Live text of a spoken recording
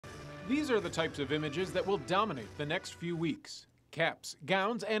These are the types of images that will dominate the next few weeks. Caps,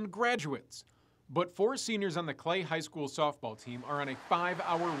 gowns, and graduates. But 4 seniors on the Clay High School softball team are on a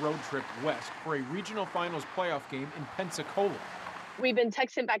 5-hour road trip west for a regional finals playoff game in Pensacola. We've been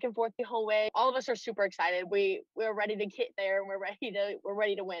texting back and forth the whole way. All of us are super excited. We're ready to get there, and we're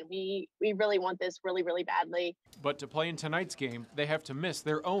ready to win. We really want this really, really badly. But to play in tonight's game, they have to miss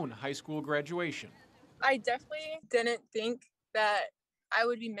their own high school graduation. I definitely didn't think that I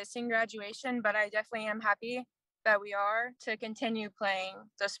would be missing graduation, but I definitely am happy that we are to continue playing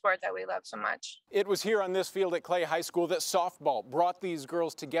the sport that we love so much. It was here on this field at Clay High School that softball brought these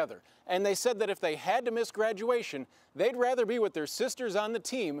girls together. And they said that if they had to miss graduation, they'd rather be with their sisters on the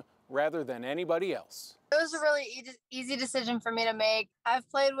team rather than anybody else. It was a really easy decision for me to make. I've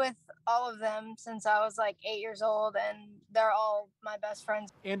played with all of them since I was like 8 years old, and they're all my best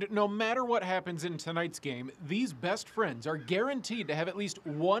friends. And no matter what happens in tonight's game, these best friends are guaranteed to have at least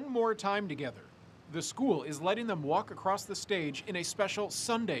one more time together. The school is letting them walk across the stage in a special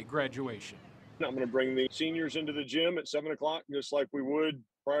Sunday graduation. I'm going to bring the seniors into the gym at 7 o'clock, just like we would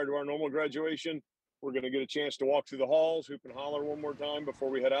prior to our normal graduation. We're going to get a chance to walk through the halls, hoop and holler one more time before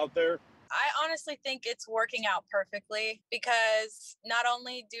we head out there. I honestly think it's working out perfectly because not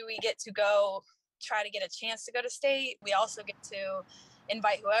only do we get to go try to get a chance to go to state, we also get to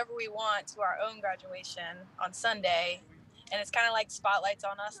invite whoever we want to our own graduation on Sunday. And it's kind of like spotlights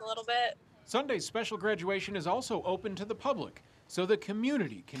on us a little bit. Sunday's special graduation is also open to the public, so the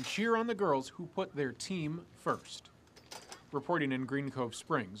community can cheer on the girls who put their team first. Reporting in Green Cove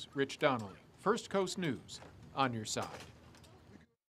Springs, Rich Donnelly, First Coast News, on your side.